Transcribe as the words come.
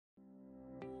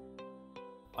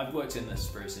I've worked in the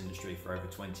spirits industry for over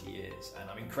 20 years and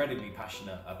I'm incredibly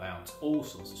passionate about all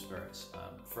sorts of spirits.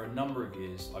 For a number of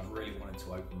years I've really wanted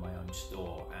to open my own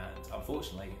store, and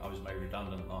unfortunately I was made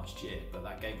redundant last year, but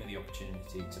that gave me the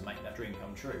opportunity to make that dream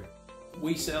come true.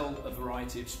 We sell a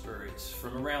variety of spirits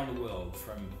from around the world,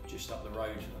 from just up the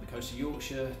road on the coast of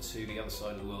Yorkshire to the other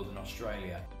side of the world in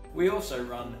Australia. We also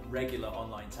run regular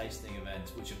online tasting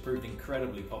events which have proved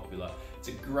incredibly popular. It's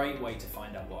a great way to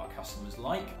find out what our customers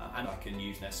like, and I can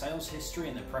use their sales history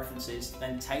and their preferences,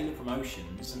 then tailor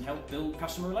promotions and help build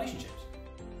customer relationships.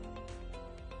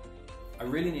 I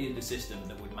really needed a system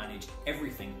that would manage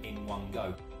everything in one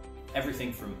go.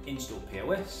 Everything from in-store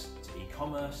POS to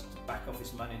e-commerce to back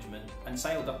office management, and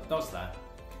Saledock does that.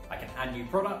 I can add new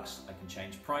products, I can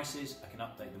change prices, I can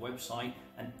update the website,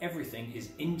 and everything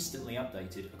is instantly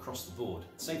updated across the board.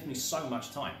 It saves me so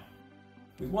much time.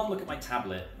 With one look at my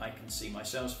tablet, I can see my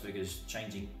sales figures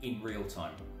changing in real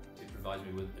time. It provides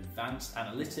me with advanced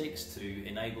analytics to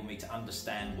enable me to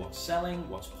understand what's selling,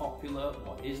 what's popular,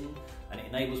 what isn't, and it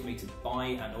enables me to buy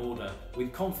and order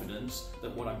with confidence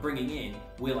that what I'm bringing in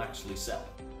will actually sell.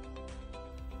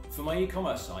 For my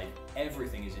e-commerce site,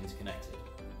 everything is interconnected.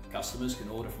 Customers can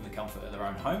order from the comfort of their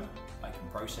own home. I can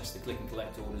process the click and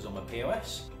collect orders on my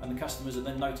POS, and the customers are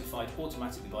then notified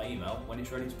automatically by email when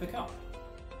it's ready to pick up.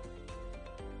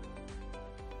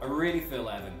 I really feel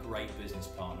I have a great business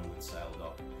partner with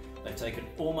Saledock. They've taken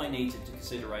all my needs into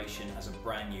consideration as a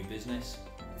brand new business.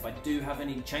 If I do have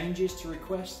any changes to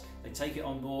request, they take it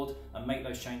on board and make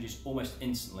those changes almost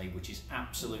instantly, which is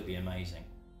absolutely amazing.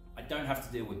 I don't have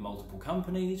to deal with multiple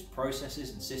companies,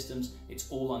 processes and systems. It's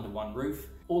all under one roof.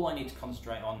 All I need to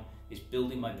concentrate on is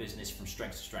building my business from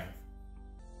strength to strength.